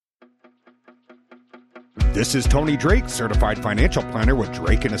This is Tony Drake, Certified Financial Planner with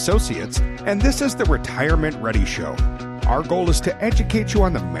Drake & Associates, and this is the Retirement Ready Show. Our goal is to educate you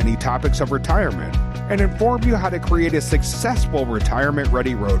on the many topics of retirement and inform you how to create a successful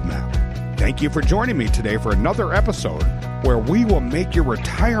retirement-ready roadmap. Thank you for joining me today for another episode where we will make your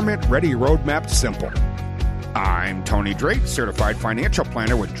retirement-ready roadmap simple. I'm Tony Drake, Certified Financial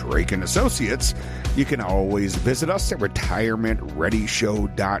Planner with Drake & Associates. You can always visit us at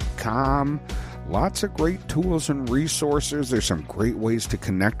retirementreadyshow.com. Lots of great tools and resources. There's some great ways to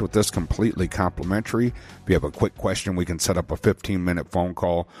connect with us completely complimentary. If you have a quick question, we can set up a 15-minute phone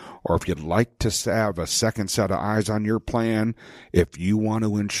call. Or if you'd like to have a second set of eyes on your plan, if you want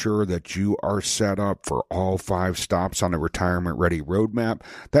to ensure that you are set up for all 5 stops on the Retirement Ready Roadmap,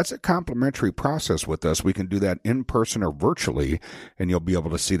 that's a complimentary process with us. We can do that in person or virtually, and you'll be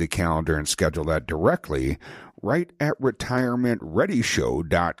able to see the calendar and schedule that directly right at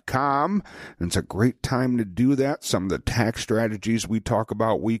retirementreadyshow.com. And it's a great time to do that. Some of the tax strategies we talk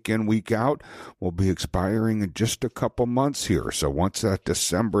about week in, week out will be expiring in just a couple months here. So once that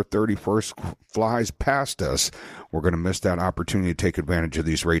December 31st flies past us, we're going to miss that opportunity to take advantage of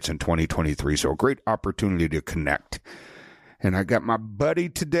these rates in 2023. So a great opportunity to connect. And I got my buddy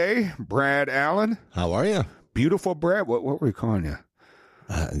today, Brad Allen. How are you? Beautiful Brad. What were we calling you?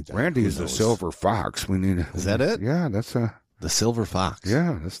 Randy is the Silver Fox. Is that it? Yeah, that's the Silver Fox.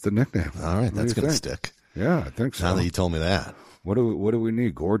 Yeah, that's the nickname. All right, that's going to stick. Yeah, I think so. Now that you told me that. What do we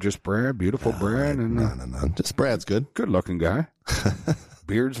need? Gorgeous Brad, beautiful Brad, and no. Just Brad's good. Good looking guy.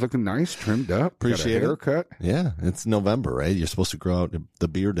 Beard's looking nice, trimmed up. Appreciate got a haircut. Yeah, it's November, right? You're supposed to grow out the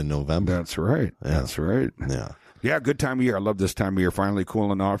beard in November. That's right. Yeah. That's right. Yeah. Yeah, good time of year. I love this time of year. Finally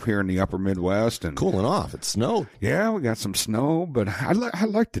cooling off here in the upper Midwest. And cooling off. It snowed. Yeah, we got some snow, but I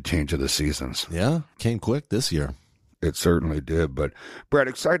like the change of the seasons. Yeah, came quick this year. It certainly did. But, Brad,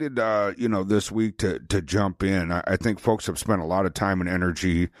 excited, this week to jump in. I think folks have spent a lot of time and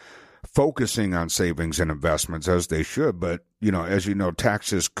energy focusing on savings and investments, as they should. But, as you know,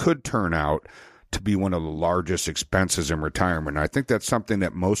 taxes could turn out to be one of the largest expenses in retirement. I think that's something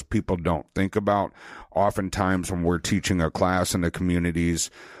that most people don't think about. Oftentimes when we're teaching a class in the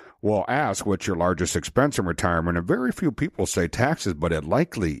communities, we'll ask what's your largest expense in retirement, and very few people say taxes, but it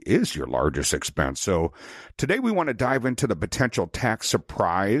likely is your largest expense. So today we want to dive into the potential tax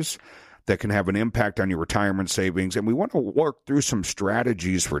surprise that can have an impact on your retirement savings, and we want to work through some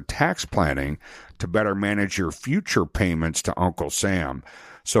strategies for tax planning to better manage your future payments to Uncle Sam.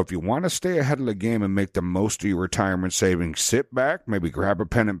 So if you want to stay ahead of the game and make the most of your retirement savings, sit back, maybe grab a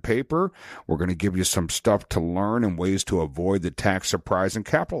pen and paper. We're going to give you some stuff to learn and ways to avoid the tax surprise and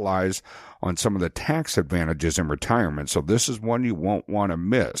capitalize on some of the tax advantages in retirement. So this is one you won't want to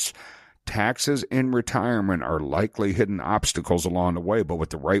miss. Taxes in retirement are likely hidden obstacles along the way, but with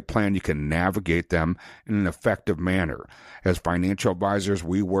the right plan, you can navigate them in an effective manner. As financial advisors,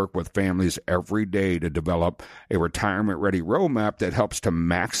 we work with families every day to develop a retirement-ready roadmap that helps to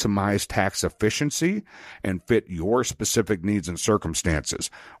maximize tax efficiency and fit your specific needs and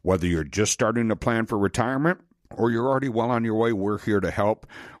circumstances. Whether you're just starting to plan for retirement or you're already well on your way, we're here to help.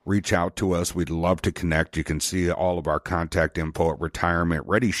 Reach out to us. We'd love to connect. You can see all of our contact info at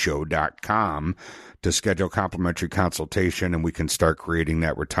retirementreadyshow.com to schedule complimentary consultation, and we can start creating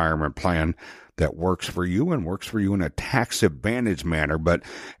that retirement plan that works for you and works for you in a tax advantage manner. But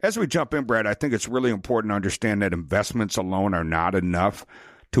as we jump in, Brad, I think it's really important to understand that investments alone are not enough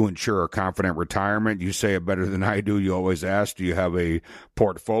to ensure a confident retirement. You say it better than I do. You always ask, do you have a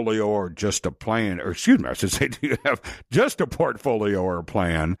portfolio or just a plan? Or excuse me, I should say, do you have just a portfolio or a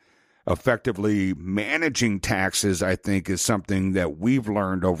plan? Effectively managing taxes, I think, is something that we've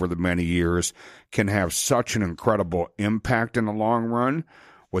learned over the many years can have such an incredible impact in the long run.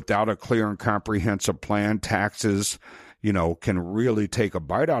 Without a clear and comprehensive plan, taxes can really take a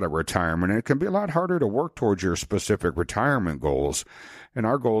bite out of retirement, and it can be a lot harder to work towards your specific retirement goals. And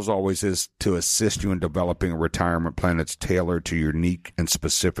our goal always is to assist you in developing a retirement plan that's tailored to your unique and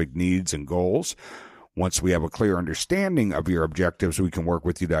specific needs and goals. Once we have a clear understanding of your objectives, we can work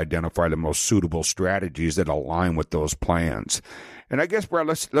with you to identify the most suitable strategies that align with those plans. And I guess, Brad,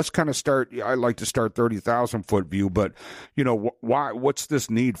 let's kind of start. I like to start 30,000-foot view, but what's this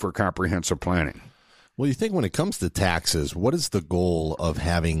need for comprehensive planning? Well, you think when it comes to taxes, what is the goal of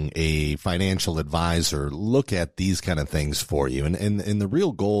having a financial advisor look at these kind of things for you? And the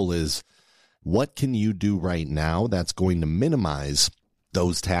real goal is, what can you do right now that's going to minimize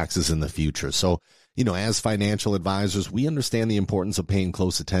those taxes in the future? So as financial advisors, we understand the importance of paying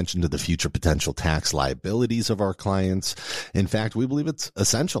close attention to the future potential tax liabilities of our clients. In fact, we believe it's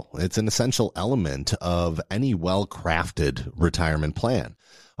essential. It's an essential element of any well-crafted retirement plan.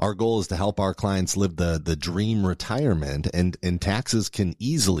 Our goal is to help our clients live the dream retirement, and taxes can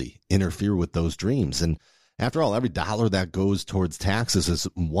easily interfere with those dreams. And after all, every dollar that goes towards taxes is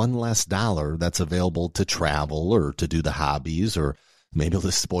one less dollar that's available to travel or to do the hobbies or maybe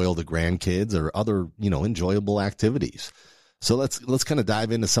to spoil the grandkids or other, enjoyable activities. So let's kind of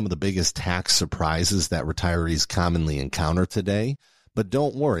dive into some of the biggest tax surprises that retirees commonly encounter today. But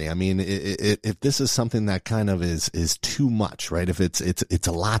don't worry. I mean, if this is something that kind of is too much, right? If it's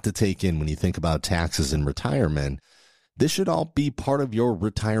a lot to take in when you think about taxes in retirement, this should all be part of your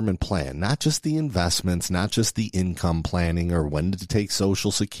retirement plan, not just the investments, not just the income planning or when to take Social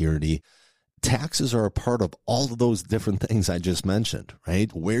Security. Taxes are a part of all of those different things I just mentioned,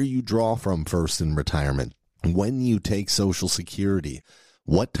 right? Where you draw from first in retirement, when you take Social Security,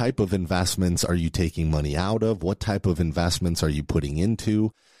 what type of investments are you taking money out of? What type of investments are you putting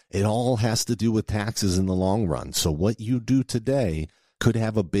into? It all has to do with taxes in the long run. So what you do today could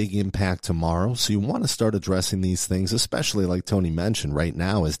have a big impact tomorrow. So you want to start addressing these things, especially like Tony mentioned right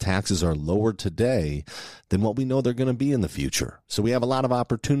now, as taxes are lower today than what we know they're going to be in the future. So we have a lot of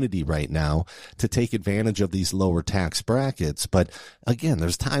opportunity right now to take advantage of these lower tax brackets. But again,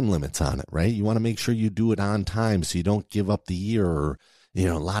 there's time limits on it, right? You want to make sure you do it on time so you don't give up the year or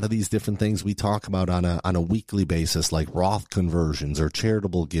a lot of these different things we talk about on a weekly basis, like Roth conversions or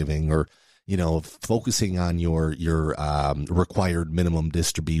charitable giving or focusing on your required minimum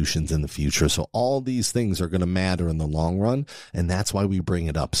distributions in the future. So all these things are going to matter in the long run, and that's why we bring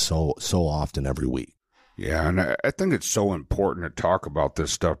it up so often every week. Yeah, and I think it's so important to talk about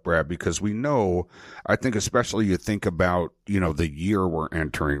this stuff, Brad, because we know, I think especially you think about, the year we're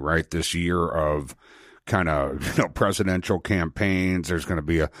entering, right? This year of kind of, presidential campaigns. There's going to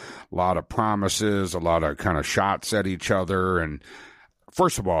be a lot of promises, a lot of kind of shots at each other. And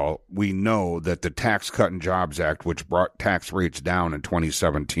first of all, we know that the Tax Cut and Jobs Act, which brought tax rates down in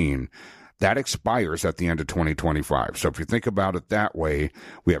 2017, that expires at the end of 2025. So if you think about it that way,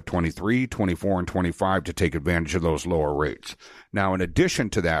 we have 23, 24, and 25 to take advantage of those lower rates. Now, in addition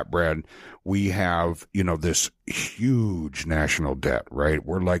to that, Brad, we have, this huge national debt, right?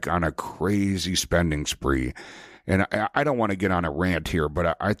 We're like on a crazy spending spree. And I don't want to get on a rant here,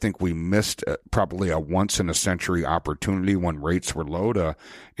 but I think we missed probably a once-in-a-century opportunity when rates were low to,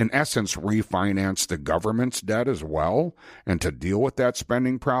 in essence, refinance the government's debt as well and to deal with that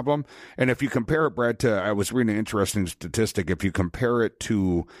spending problem. And if you compare it, Brad, I was reading an interesting statistic. If you compare it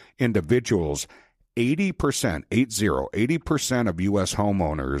to individuals, 80% of U.S.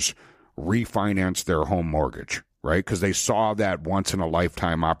 homeowners refinance their home mortgage, right? Because they saw that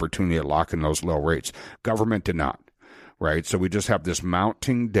once-in-a-lifetime opportunity to lock in those low rates. Government did not, right? So we just have this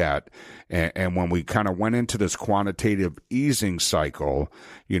mounting debt. And when we kind of went into this quantitative easing cycle,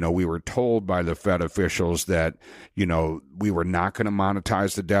 we were told by the Fed officials that, we were not going to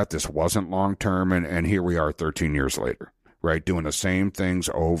monetize the debt. This wasn't long-term. And here we are 13 years later, right? Doing the same things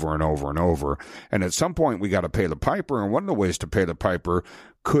over and over and over. And at some point, we got to pay the piper. And one of the ways to pay the piper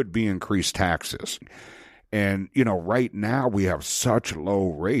could be increased taxes. And, right now we have such low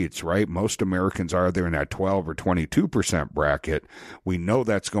rates, right? Most Americans are there in that 12 or 22% bracket. We know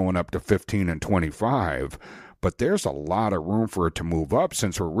that's going up to 15 and 25, but there's a lot of room for it to move up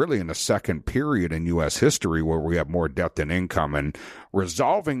since we're really in the second period in U.S. history where we have more debt than income. And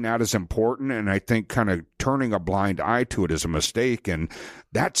resolving that is important. And I think kind of turning a blind eye to it is a mistake. And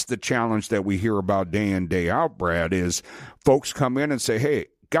that's the challenge that we hear about day in, day out, Brad, is folks come in and say, hey,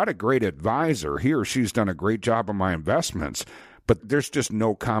 got a great advisor. He or she's done a great job on my investments, but there's just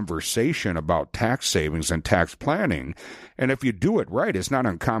no conversation about tax savings and tax planning. And if you do it right, it's not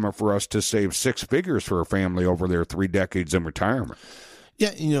uncommon for us to save six figures for a family over their 3 decades in retirement.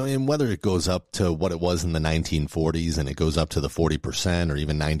 Yeah, and whether it goes up to what it was in the 1940s and it goes up to the 40% or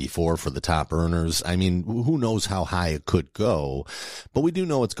even 94 for the top earners, I mean, who knows how high it could go, but we do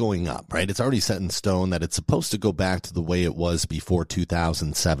know it's going up, right? It's already set in stone that it's supposed to go back to the way it was before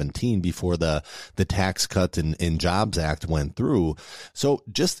 2017, before the Tax Cut and Jobs Act went through. So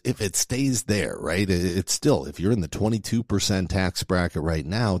just if it stays there, right, it's still, if you're in the 22% tax bracket right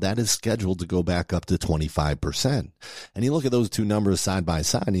now, that is scheduled to go back up to 25%. And you look at those two numbers side by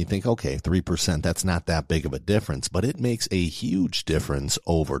side and you think, okay, 3%, that's not that big of a difference, but it makes a huge difference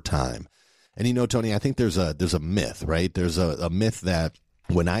over time. And Tony, I think there's a myth, right? There's a myth that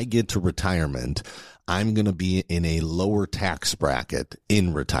when I get to retirement, I'm going to be in a lower tax bracket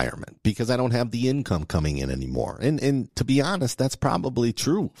in retirement because I don't have the income coming in anymore. And to be honest, that's probably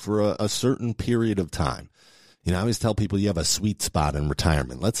true for a certain period of time. You know, I always tell people you have a sweet spot in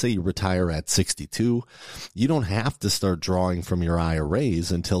retirement. Let's say you retire at 62. You don't have to start drawing from your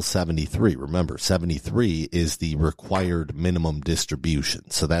IRAs until 73. Remember, 73 is the required minimum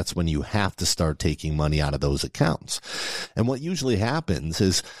distribution. So that's when you have to start taking money out of those accounts. And what usually happens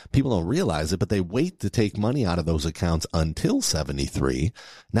is people don't realize it, but they wait to take money out of those accounts until 73.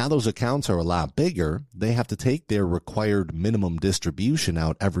 Now those accounts are a lot bigger. They have to take their required minimum distribution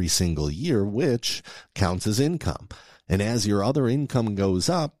out every single year, which counts as income. And as your other income goes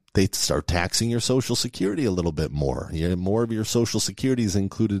up, they start taxing your Social Security a little bit more. More of your Social Security is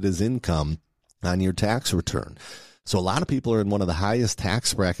included as income on your tax return. So a lot of people are in one of the highest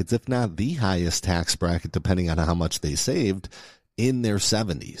tax brackets, if not the highest tax bracket, depending on how much they saved, in their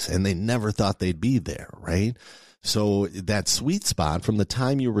 70s. And they never thought they'd be there, right? So that sweet spot from the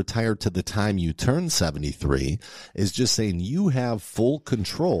time you retire to the time you turn 73 is just saying you have full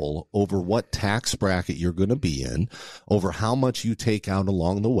control over what tax bracket you're going to be in, over how much you take out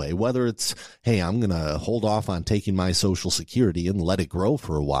along the way, whether it's, hey, I'm going to hold off on taking my Social Security and let it grow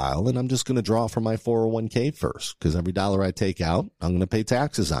for a while, and I'm just going to draw from my 401k first, because every dollar I take out, I'm going to pay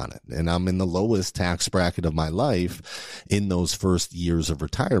taxes on it. And I'm in the lowest tax bracket of my life in those first years of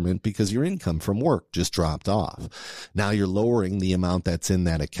retirement because your income from work just dropped off. Now you're lowering the amount that's in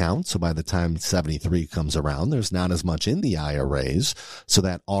that account. So by the time 73 comes around, there's not as much in the IRAs. So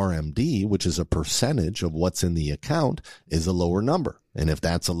that RMD, which is a percentage of what's in the account, is a lower number. And if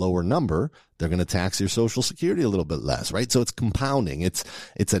that's a lower number, they're going to tax your Social Security a little bit less, right? So it's compounding. It's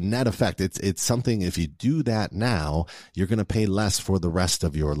a net effect. It's something, if you do that now, you're going to pay less for the rest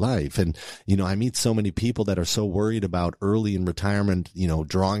of your life. And, you know, I meet so many people that are so worried about early in retirement, you know,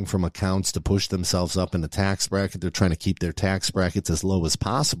 drawing from accounts to push themselves up in the tax bracket. They're trying to keep their tax brackets as low as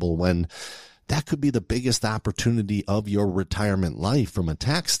possible when that could be the biggest opportunity of your retirement life from a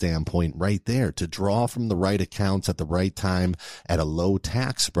tax standpoint right there, to draw from the right accounts at the right time at a low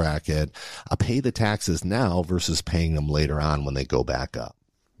tax bracket. Pay the taxes now versus paying them later on when they go back up.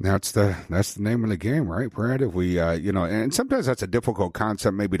 That's the name of the game, right, Brad? If we, and sometimes that's a difficult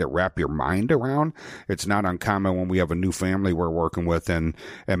concept maybe to wrap your mind around. It's not uncommon when we have a new family we're working with and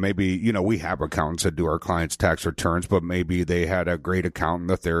maybe, you know, we have accountants that do our clients' tax returns, but maybe they had a great accountant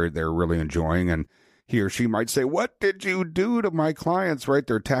that they're really enjoying, and he or she might say, what did you do to my clients, right?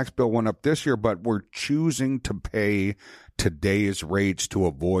 Their tax bill went up this year, but we're choosing to pay today's rates to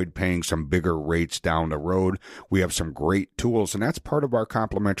avoid paying some bigger rates down the road. We have some great tools, and that's part of our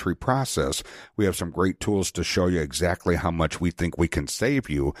complimentary process. We have some great tools to show you exactly how much we think we can save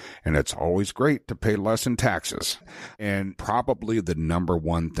you, and it's always great to pay less in taxes. And probably the number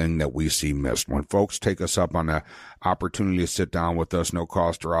one thing that we see missed when folks take us up on the opportunity to sit down with us, no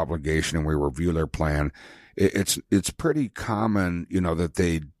cost or obligation, and we review their plan, it's pretty common, you know, that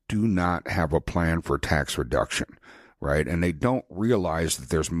they do not have a plan for tax reduction. Right? And they don't realize that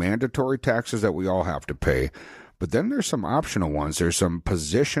there's mandatory taxes that we all have to pay, but then there's some optional ones. There's some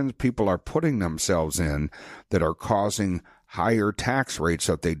positions people are putting themselves in that are causing higher tax rates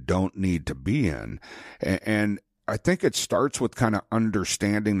that they don't need to be in. And I think it starts with kind of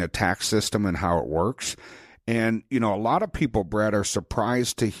understanding the tax system and how it works. And, you know, a lot of people, Brad, are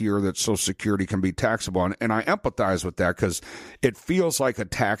surprised to hear that Social Security can be taxable. And I empathize with that because it feels like a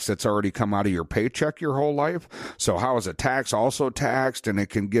tax that's already come out of your paycheck your whole life. So how is a tax also taxed? And it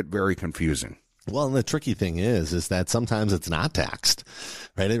can get very confusing. Well, and the tricky thing is that sometimes it's not taxed,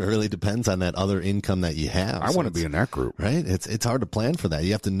 right? It really depends on that other income that you have. I want to be in that group. Right? It's hard to plan for that.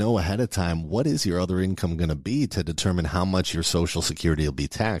 You have to know ahead of time, what is your other income going to be to determine how much your Social Security will be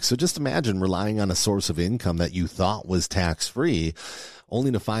taxed. So just imagine relying on a source of income that you thought was tax-free, only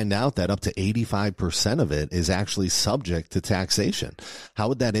to find out that up to 85% of it is actually subject to taxation. How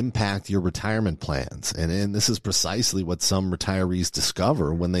would that impact your retirement plans? And this is precisely what some retirees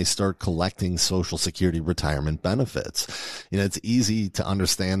discover when they start collecting Social Security retirement benefits. You know, it's easy to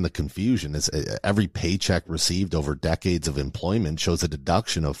understand the confusion. Every paycheck received over decades of employment shows a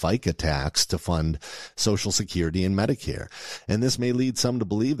deduction of FICA tax to fund Social Security and Medicare. And this may lead some to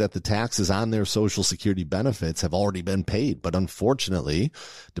believe that the taxes on their Social Security benefits have already been paid, but unfortunately,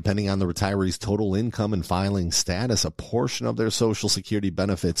 depending on the retiree's total income and filing status, a portion of their Social Security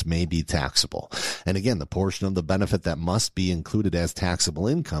benefits may be taxable. And again, the portion of the benefit that must be included as taxable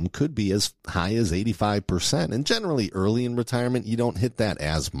income could be as high as 85%. And generally, early in retirement, you don't hit that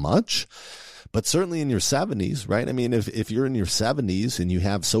as much. But certainly in your 70s, right? I mean, if you're in your 70s and you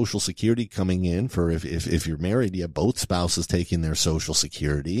have Social Security coming in for if you're married, you have both spouses taking their Social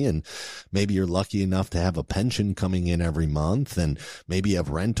Security, and maybe you're lucky enough to have a pension coming in every month, and maybe you have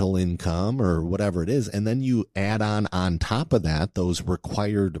rental income or whatever it is. And then you add on top of that, those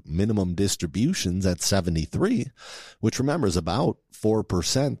required minimum distributions at 73, which remember is about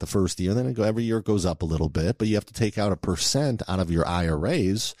 4% the first year. Then every year it goes up a little bit, but you have to take out 1% out of your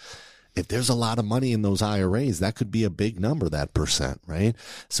IRAs. If there's a lot of money in those IRAs, that could be a big number, that percent, right?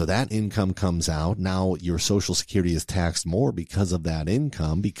 So that income comes out. Now your Social Security is taxed more because of that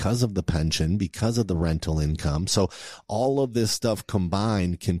income, because of the pension, because of the rental income. So all of this stuff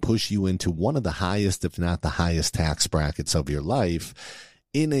combined can push you into one of the highest, if not the highest tax brackets of your life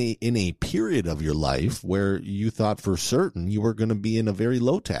in a period of your life where you thought for certain you were going to be in a very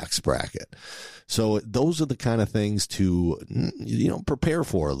low tax bracket. So those are the kind of things to, prepare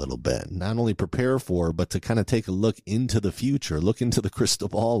for a little bit. Not only prepare for, but to kind of take a look into the future, look into the crystal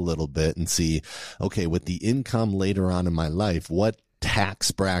ball a little bit and see, okay, with the income later on in my life, what tax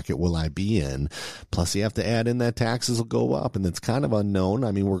bracket will I be in? Plus you have to add in that taxes will go up, and it's kind of unknown.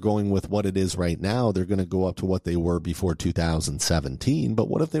 I mean, we're going with what it is right now. They're going to go up to what they were before 2017, but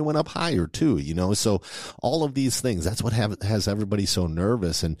what if they went up higher too, So all of these things, that's what has everybody so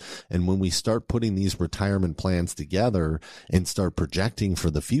nervous. And when we start putting these retirement plans together and start projecting for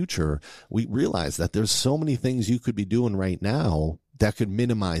the future, we realize that there's so many things you could be doing right now that could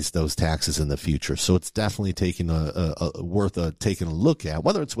minimize those taxes in the future. So it's definitely worth taking a look at,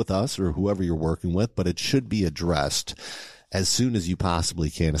 whether it's with us or whoever you're working with, but it should be addressed as soon as you possibly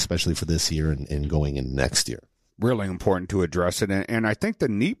can, especially for this year and going into next year. Really important to address it. And I think the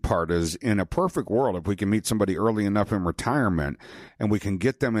neat part is, in a perfect world, if we can meet somebody early enough in retirement and we can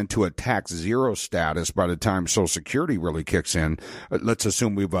get them into a tax zero status by the time Social Security really kicks in, let's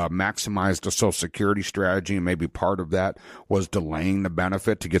assume we've maximized a Social Security strategy, and maybe part of that was delaying the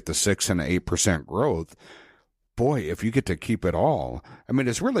benefit to get the 6 and 8% growth. Boy, if you get to keep it all, I mean,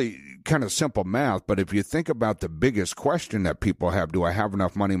 it's really kind of simple math, but if you think about the biggest question that people have, do I have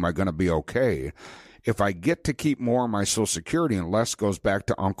enough money? Am I going to be okay? If I get to keep more of my Social Security and less goes back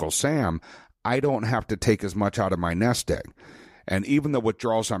to Uncle Sam, I don't have to take as much out of my nest egg. And even the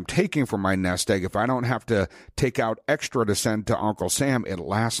withdrawals I'm taking from my nest egg, if I don't have to take out extra to send to Uncle Sam, it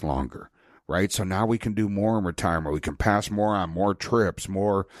lasts longer, right? So now we can do more in retirement. We can pass more on, more trips,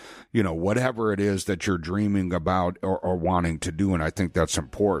 more, whatever it is that you're dreaming about or wanting to do. And I think that's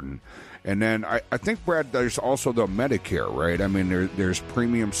important. And then I think, Brad, there's also the Medicare, right? I mean, there's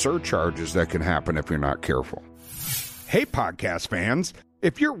premium surcharges that can happen if you're not careful. Hey, podcast fans,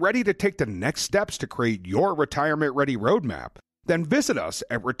 if you're ready to take the next steps to create your retirement-ready roadmap, then visit us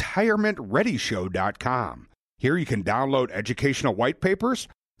at retirementreadyshow.com. Here you can download educational white papers,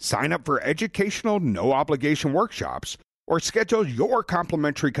 sign up for educational no-obligation workshops, or schedule your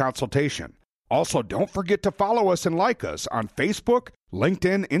complimentary consultation. Also, don't forget to follow us and like us on Facebook,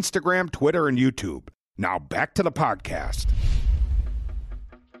 LinkedIn, Instagram, Twitter, and YouTube. Now back to the podcast.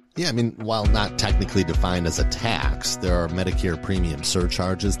 Yeah, I mean, while not technically defined as a tax, there are Medicare premium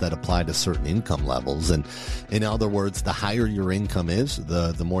surcharges that apply to certain income levels. And in other words, the higher your income is,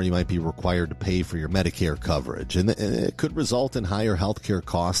 the more you might be required to pay for your Medicare coverage. And it could result in higher healthcare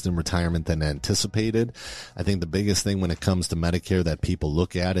costs in retirement than anticipated. I think the biggest thing when it comes to Medicare that people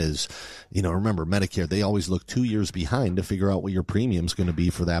look at is, remember Medicare, they always look 2 years behind to figure out what your premium's going to be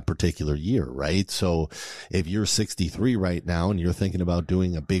for that particular year, right? So if you're 63 right now and you're thinking about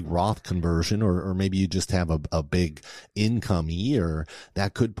doing a big Roth conversion, or maybe you just have a big income year,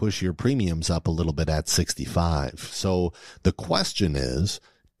 that could push your premiums up a little bit at 65. So the question is,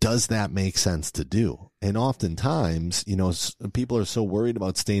 does that make sense to do? And oftentimes, people are so worried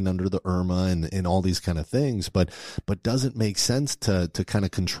about staying under the IRMA and all these kind of things, but does it make sense to kind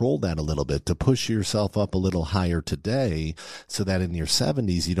of control that a little bit, to push yourself up a little higher today so that in your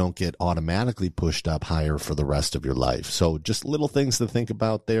 70s, you don't get automatically pushed up higher for the rest of your life? So just little things to think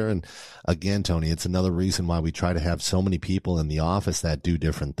about there. And again, Tony, it's another reason why we try to have so many people in the office that do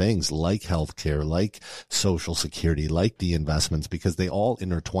different things like healthcare, like Social Security, like the investments, because they all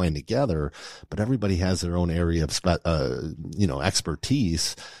intertwine together, but everybody has their own area of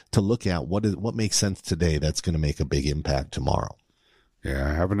expertise to look at what makes sense today that's going to make a big impact tomorrow.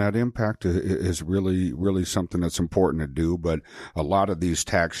 Yeah, having that impact is really, really something that's important to do. But a lot of these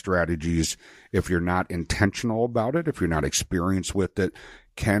tax strategies if you're not intentional about it, if you're not experienced with it,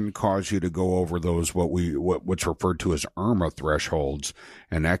 can cause you to go over those what's referred to as IRMA thresholds,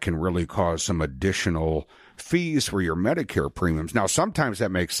 and that can really cause some additional fees for your Medicare premiums. Now, sometimes that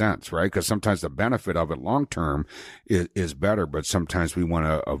makes sense, right? Because sometimes the benefit of it long term is better, but sometimes we want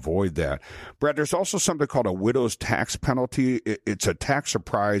to avoid that. Brad, there's also something called a widow's tax penalty. It's a tax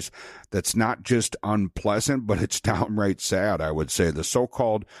surprise that's not just unpleasant, but it's downright sad, I would say. The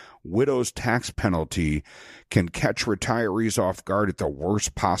so-called widow's tax penalty can catch retirees off guard at the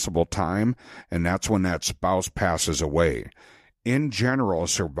worst possible time, and that's when that spouse passes away. In general, a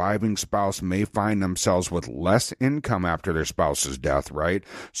surviving spouse may find themselves with less income after their spouse's death, right?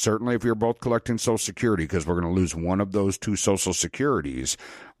 Certainly if you're both collecting Social Security, because we're going to lose one of those two Social Securities,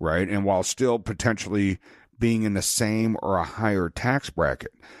 right? And while still potentially being in the same or a higher tax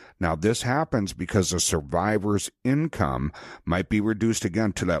bracket. Now, this happens because the survivor's income might be reduced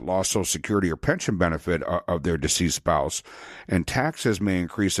again to that lost Social Security or pension benefit of their deceased spouse, and taxes may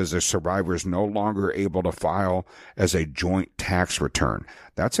increase as the survivor is no longer able to file as a joint tax return.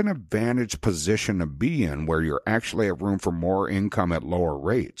 That's an advantaged position to be in, where you actually have room for more income at lower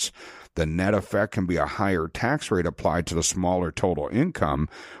rates. The net effect can be a higher tax rate applied to the smaller total income,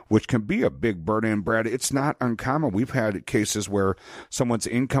 which can be a big burden. Brad, it's not uncommon. We've had cases where someone's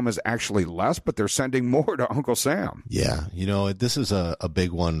income is actually less, but they're sending more to Uncle Sam. Yeah. This is a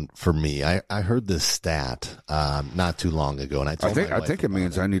big one for me. I heard this stat not too long ago, and I think it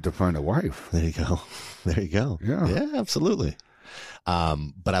means I need to find a wife. There you go. There you go. Yeah, absolutely.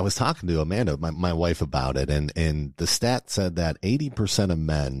 But I was talking to Amanda, my wife, about it, and the stat said that 80% of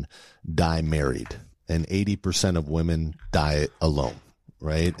men die married and 80% of women die alone,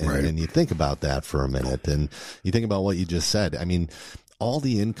 right? And you think about that for a minute, and you think about what you just said. I mean,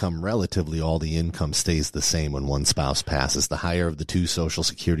 relatively all the income stays the same when one spouse passes. The higher of the two Social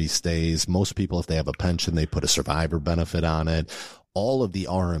Security stays. Most people, if they have a pension, they put a survivor benefit on it. All of the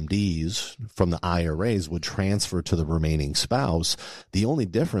RMDs from the IRAs would transfer to the remaining spouse. The only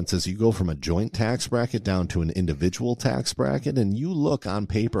difference is you go from a joint tax bracket down to an individual tax bracket, and you look on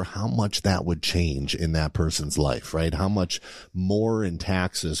paper how much that would change in that person's life, right? How much more in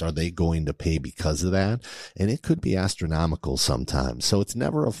taxes are they going to pay because of that? And it could be astronomical sometimes. So it's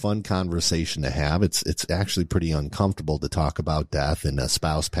never a fun conversation to have. It's actually pretty uncomfortable to talk about death and a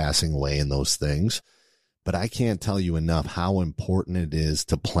spouse passing away and those things. But I can't tell you enough how important it is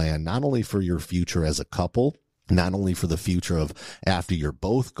to plan not only for your future as a couple, not only for the future of after you're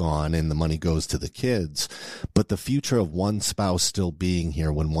both gone and the money goes to the kids, but the future of one spouse still being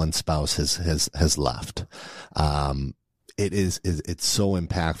here when one spouse has left. It's so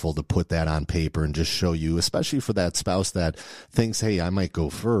impactful to put that on paper and just show you, especially for that spouse that thinks, hey, I might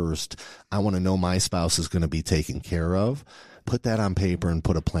go first. I want to know my spouse is going to be taken care of. Put that on paper and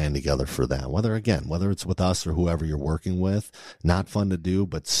put a plan together for that. Whether it's with us or whoever you're working with, not fun to do,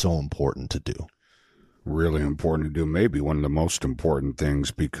 but so important to do. Really important to do. Maybe one of the most important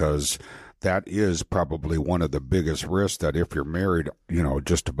things, because that is probably one of the biggest risks that if you're married,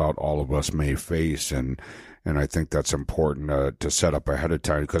 just about all of us may face. And I think that's important to set up ahead of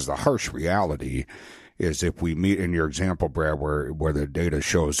time, because the harsh reality is if we meet in your example, Brad, where the data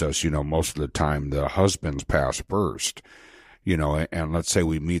shows us, most of the time the husbands pass first. And let's say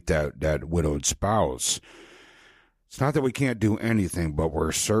we meet that widowed spouse. It's not that we can't do anything, but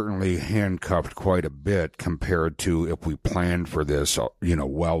we're certainly handcuffed quite a bit compared to if we planned for this,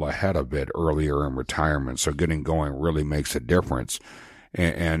 well ahead of it earlier in retirement. So getting going really makes a difference.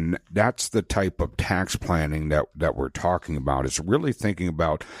 And that's the type of tax planning that we're talking about, is really thinking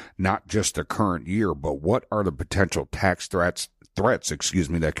about not just the current year, but what are the potential tax threats,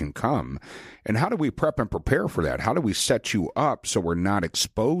 that can come, and how do we prep and prepare for that? How do we set you up so we're not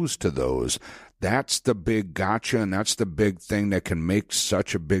exposed to those? That's the big gotcha, and that's the big thing that can make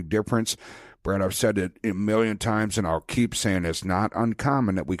such a big difference. Brad, I've said it a million times, and I'll keep saying it's not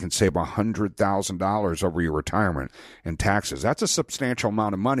uncommon that we can save $100,000 over your retirement in taxes. That's a substantial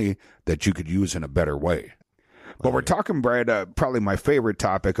amount of money that you could use in a better way. But we're talking, Brad, probably my favorite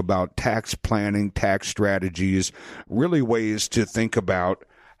topic, about tax planning, tax strategies, really ways to think about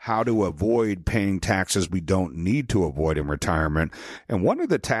how to avoid paying taxes we don't need to avoid in retirement. And one of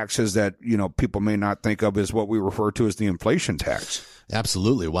the taxes that, people may not think of is what we refer to as the inflation tax.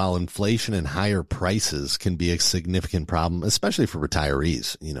 Absolutely. While inflation and higher prices can be a significant problem, especially for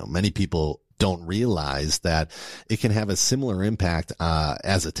retirees, many people don't realize that it can have a similar impact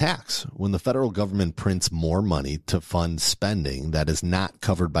as a tax. When the federal government prints more money to fund spending that is not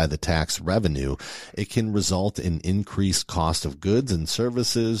covered by the tax revenue, it can result in increased cost of goods and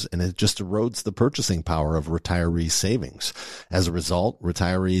services, and it just erodes the purchasing power of retiree savings. As a result,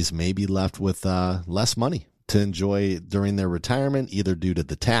 retirees may be left with less money to enjoy during their retirement, either due to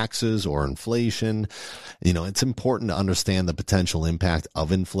the taxes or inflation. It's important to understand the potential impact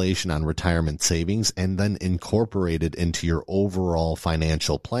of inflation on retirement savings and then incorporate it into your overall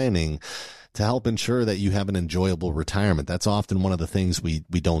financial planning to help ensure that you have an enjoyable retirement. That's often one of the things we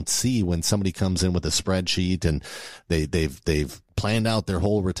don't see when somebody comes in with a spreadsheet and they've planned out their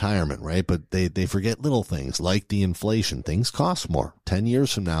whole retirement, right? But they forget little things like the inflation. Things cost more 10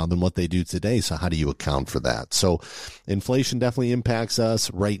 years from now than what they do today. So how do you account for that? So inflation definitely impacts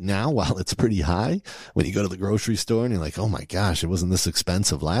us right now while it's pretty high. When you go to the grocery store and you're like, oh my gosh, it wasn't this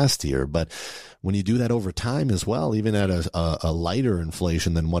expensive last year. But when you do that over time as well, even at a lighter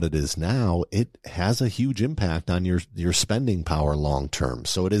inflation than what it is now, it has a huge impact on your spending power long term.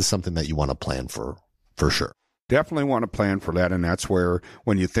 So it is something that you want to plan for sure. Definitely want to plan for that, and that's where,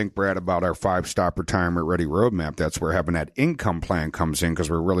 when you think, Brad, about our 5-stop retirement ready roadmap, that's where having that income plan comes in, because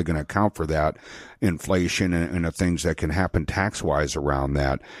we're really going to account for that inflation and the things that can happen tax-wise around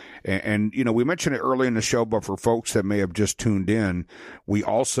that. And, we mentioned it early in the show, but for folks that may have just tuned in, we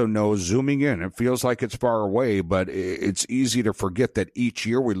also know, zooming in, it feels like it's far away, but it's easy to forget that each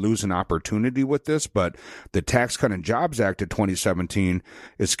year we lose an opportunity with this. But the Tax Cut and Jobs Act of 2017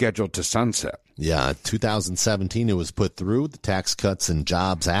 is scheduled to sunset. Yeah, 2017, it was put through the Tax Cuts and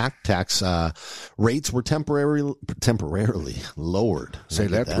Jobs Act. Tax rates were temporarily lowered. Say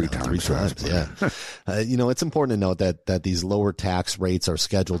that three times. Yeah. It's important to note that these lower tax rates are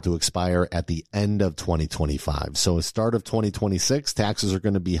scheduled to expire at the end of 2025. So at start of 2026, taxes are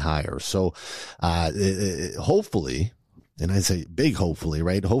going to be higher. So hopefully, and I say big hopefully,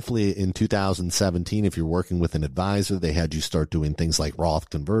 right? Hopefully in 2017, if you're working with an advisor, they had you start doing things like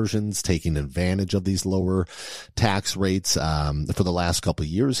Roth conversions, taking advantage of these lower tax rates for the last couple of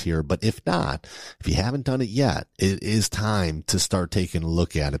years here. But if not, if you haven't done it yet, it is time to start taking a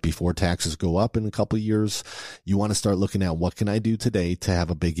look at it before taxes go up in a couple of years. You want to start looking at, what can I do today to have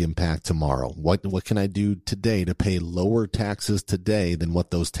a big impact tomorrow? What can I do today to pay lower taxes today than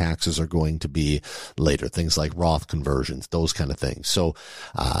what those taxes are going to be later? Things like Roth conversions, those kind of things. So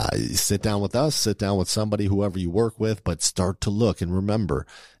sit down with us, sit down with somebody, whoever you work with, but start to look. And remember,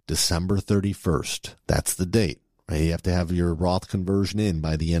 December 31st, that's the date. Right? You have to have your Roth conversion in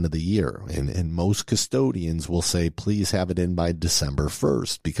by the end of the year. And most custodians will say, please have it in by December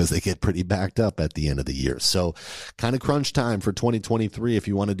 1st, because they get pretty backed up at the end of the year. So kind of crunch time for 2023 if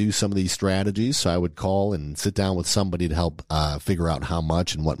you want to do some of these strategies. So I would call and sit down with somebody to help figure out how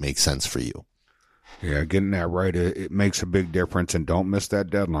much and what makes sense for you. Yeah, getting that right, it makes a big difference, and don't miss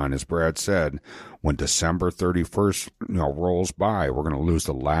that deadline. As Brad said, when December 31st rolls by, we're going to lose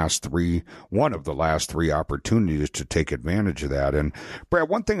one of the last three opportunities to take advantage of that. And Brad,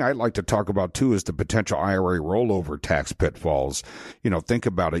 one thing I'd like to talk about too is the potential IRA rollover tax pitfalls. Think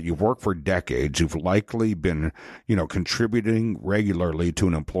about it. You've worked for decades. You've likely been, contributing regularly to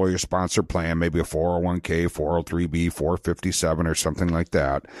an employer-sponsored plan, maybe a 401k, 403b, 457, or something like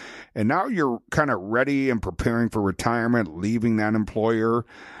that. And now you're kind of ready and preparing for retirement, leaving that employer.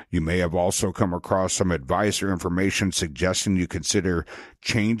 You may have also come across some advice or information suggesting you consider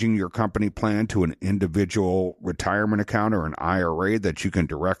changing your company plan to an individual retirement account or an IRA that you can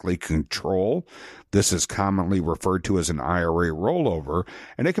directly control. This is commonly referred to as an IRA rollover,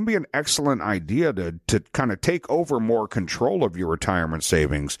 and it can be an excellent idea to kind of take over more control of your retirement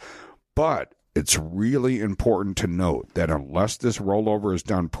savings. But it's really important to note that unless this rollover is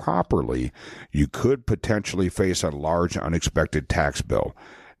done properly, you could potentially face a large unexpected tax bill.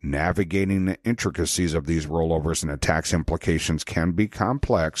 Navigating the intricacies of these rollovers and the tax implications can be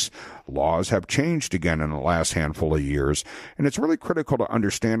complex. Laws have changed again in the last handful of years, and it's really critical to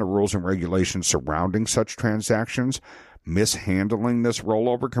understand the rules and regulations surrounding such transactions. Mishandling this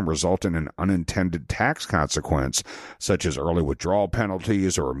rollover can result in an unintended tax consequence, such as early withdrawal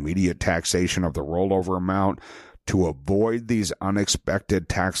penalties or immediate taxation of the rollover amount. To avoid these unexpected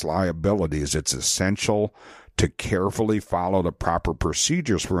tax liabilities, it's essential to carefully follow the proper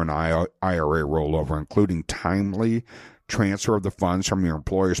procedures for an IRA rollover, including timely transfer of the funds from your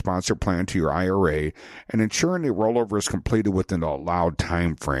employer-sponsored plan to your IRA, and ensuring the rollover is completed within the allowed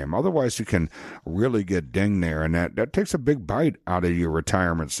time frame. Otherwise, you can really get dinged there, and that takes a big bite out of your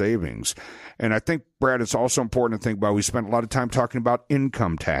retirement savings. And I think, Brad, it's also important to think about, we spent a lot of time talking about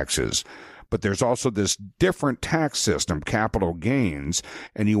income taxes, but there's also this different tax system, capital gains,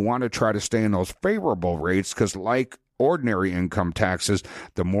 and you want to try to stay in those favorable rates because like ordinary income taxes,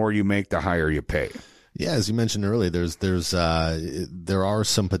 the more you make, the higher you pay. Yeah, as you mentioned earlier, there are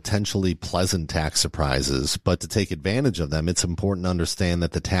some potentially pleasant tax surprises, but to take advantage of them, it's important to understand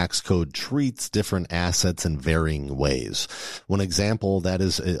that the tax code treats different assets in varying ways. One example that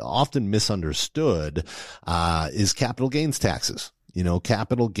is often misunderstood is capital gains taxes.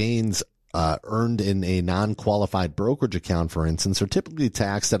 Capital gains earned in a non-qualified brokerage account, for instance, are typically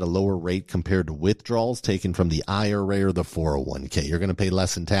taxed at a lower rate compared to withdrawals taken from the IRA or the 401k. You're going to pay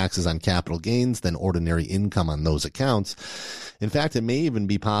less in taxes on capital gains than ordinary income on those accounts. In fact, it may even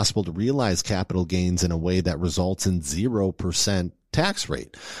be possible to realize capital gains in a way that results in 0% tax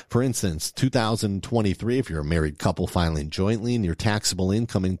rate. For instance, 2023, if you're a married couple filing jointly and your taxable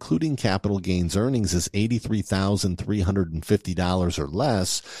income, including capital gains earnings, is $83,350 or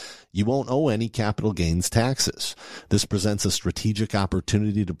less, you won't owe any capital gains taxes. This presents a strategic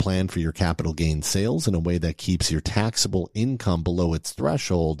opportunity to plan for your capital gains sales in a way that keeps your taxable income below its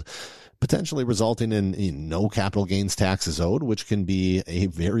threshold, potentially resulting in no capital gains taxes owed, which can be a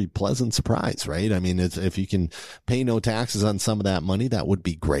very pleasant surprise, right? I mean, if you can pay no taxes on some of that money, that would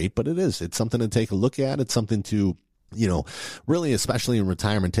be great, but it's something to take a look at. It's something to really, especially in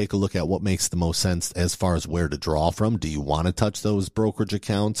retirement, take a look at what makes the most sense as far as where to draw from. Do you want to touch those brokerage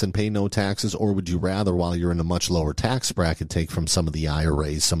accounts and pay no taxes, or would you rather, while you're in a much lower tax bracket, take from some of the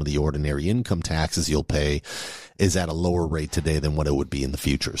IRAs, some of the ordinary income taxes you'll pay is at a lower rate today than what it would be in the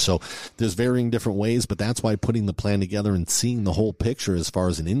future? So there's varying different ways, but that's why putting the plan together and seeing the whole picture as far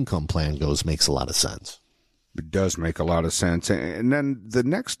as an income plan goes makes a lot of sense. It does make a lot of sense. And then the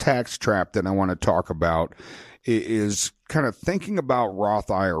next tax trap that I want to talk about is kind of thinking about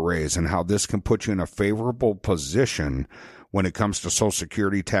Roth IRAs and how this can put you in a favorable position when it comes to Social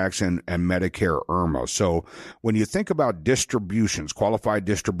Security tax and Medicare IRMA. So when you think about distributions, qualified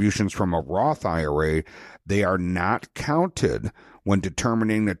distributions from a Roth IRA, they are not counted when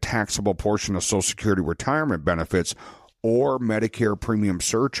determining the taxable portion of Social Security retirement benefits or Medicare premium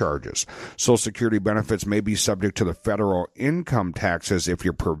surcharges. Social Security benefits may be subject to the federal income taxes if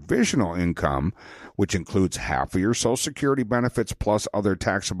your provisional income, which includes half of your Social Security benefits plus other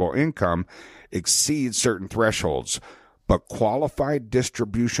taxable income, exceeds certain thresholds. But qualified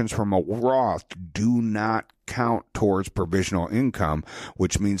distributions from a Roth do not count towards provisional income,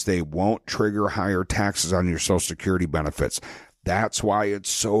 which means they won't trigger higher taxes on your Social Security benefits. That's why it's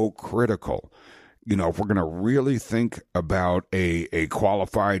so critical. If we're going to really think about a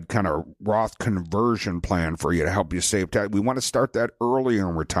qualified kind of Roth conversion plan for you to help you save tax, we want to start that early in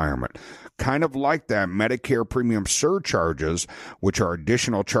retirement. Kind of like that, Medicare premium surcharges, which are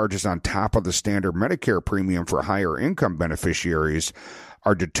additional charges on top of the standard Medicare premium for higher income beneficiaries,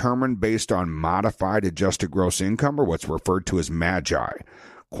 are determined based on modified adjusted gross income, or what's referred to as MAGI.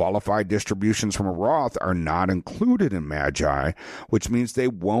 Qualified distributions from a Roth are not included in MAGI, which means they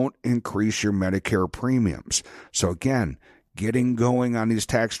won't increase your Medicare premiums. So again, getting going on these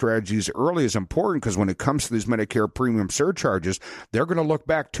tax strategies early is important because when it comes to these Medicare premium surcharges, they're going to look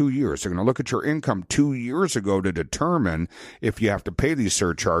back 2 years. They're going to look at your income 2 years ago to determine if you have to pay these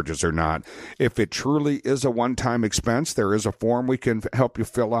surcharges or not. If it truly is a one-time expense, there is a form we can help you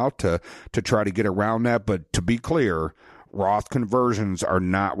fill out to try to get around that. But to be clear, Roth conversions are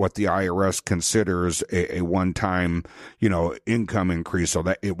not what the IRS considers a one-time, income increase, so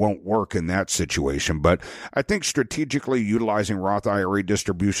that it won't work in that situation. But I think strategically utilizing Roth IRA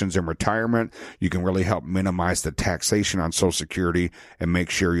distributions in retirement, you can really help minimize the taxation on Social Security and make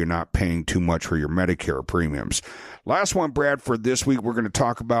sure you're not paying too much for your Medicare premiums. Last one, Brad, for this week we're going to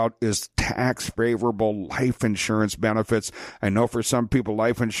talk about is tax-favorable life insurance benefits. I know for some people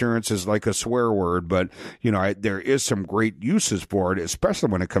life insurance is like a swear word, but there is some great uses for it,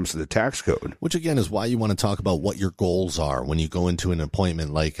 especially when it comes to the tax code. Which again is why you want to talk about what your goals are when you go into an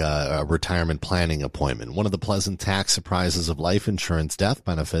appointment like a retirement planning appointment. One of the pleasant tax surprises of life insurance death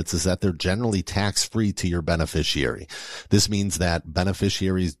benefits is that they're generally tax-free to your beneficiary. This means that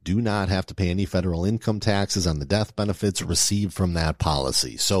beneficiaries do not have to pay any federal income taxes on the death benefits received from that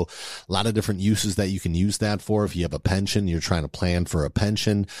policy. So a lot of different uses that you can use that for. If you have a pension, you're trying to plan for a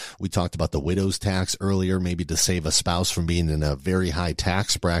pension. We talked about the widow's tax earlier, maybe to save a spouse from being in a very high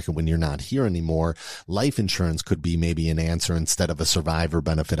tax bracket when you're not here anymore. Life insurance could be maybe an answer instead of a survivor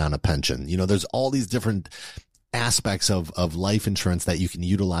benefit on a pension. There's all these different aspects of life insurance that you can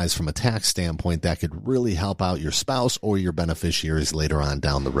utilize from a tax standpoint that could really help out your spouse or your beneficiaries later on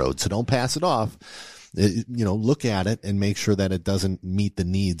down the road. So don't pass it off. look at it and make sure that it doesn't meet the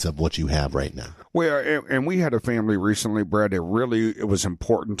needs of what you have right now. Well, and we had a family recently, Brett, it was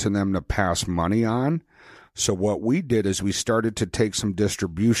important to them to pass money on. So what we did is we started to take some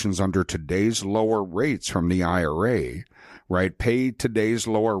distributions under today's lower rates from the IRA, right? Pay today's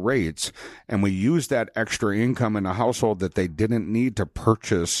lower rates. And we used that extra income in a household that they didn't need to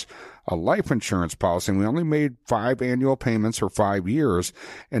purchase a life insurance policy. And we only made 5 annual payments for 5 years.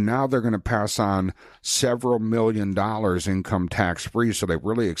 And now they're going to pass on several $1 million income tax free. So they've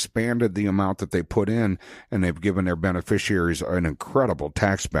really expanded the amount that they put in, and they've given their beneficiaries an incredible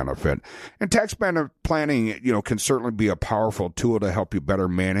tax benefit. And tax planning, can certainly be a powerful tool to help you better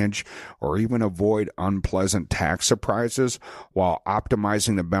manage or even avoid unpleasant tax surprises while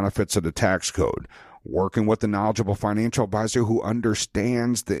optimizing the benefits of the tax code. Working with a knowledgeable financial advisor who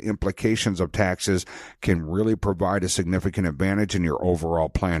understands the implications of taxes can really provide a significant advantage in your overall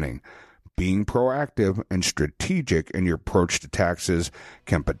planning. Being proactive and strategic in your approach to taxes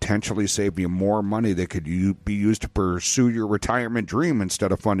can potentially save you more money that could be used to pursue your retirement dream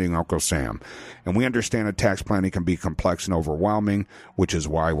instead of funding Uncle Sam. And we understand that tax planning can be complex and overwhelming, which is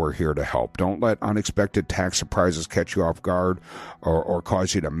why we're here to help. Don't let unexpected tax surprises catch you off guard or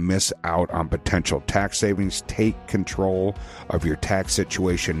cause you to miss out on potential tax savings. Take control of your tax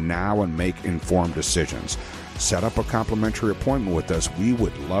situation now and make informed decisions. Set up a complimentary appointment with us. We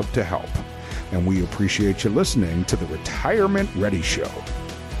would love to help. And we appreciate you listening to the Retirement Ready Show.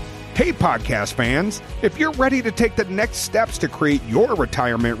 Hey, podcast fans, if you're ready to take the next steps to create your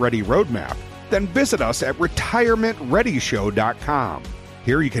retirement ready roadmap, then visit us at retirementreadyshow.com.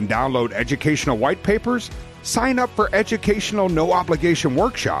 Here you can download educational white papers, sign up for educational no-obligation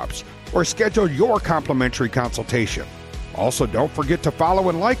workshops, or schedule your complimentary consultation. Also, don't forget to follow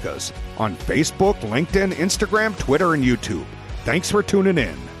and like us on Facebook, LinkedIn, Instagram, Twitter, and YouTube. Thanks for tuning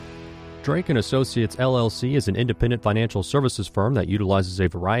in. Drake & Associates, LLC is an independent financial services firm that utilizes a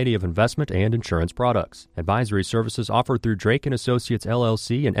variety of investment and insurance products. Advisory services offered through Drake & Associates,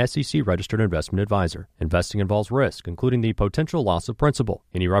 LLC, an SEC-registered investment advisor. Investing involves risk, including the potential loss of principal.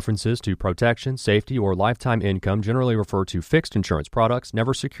 Any references to protection, safety, or lifetime income generally refer to fixed insurance products,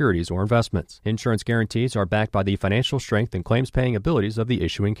 never securities or investments. Insurance guarantees are backed by the financial strength and claims-paying abilities of the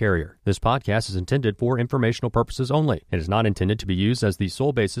issuing carrier. This podcast is intended for informational purposes only. It is not intended to be used as the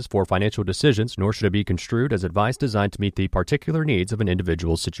sole basis for financial decisions, nor should it be construed as advice designed to meet the particular needs of an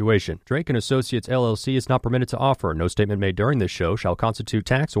individual's situation. Drake & Associates, LLC is not permitted to offer. No statement made during this show shall constitute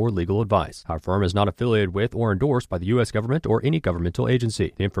tax or legal advice. Our firm is not affiliated with or endorsed by the U.S. government or any governmental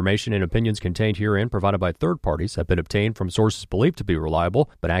agency. The information and opinions contained herein provided by third parties have been obtained from sources believed to be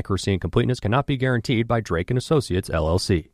reliable, but accuracy and completeness cannot be guaranteed by Drake & Associates, LLC.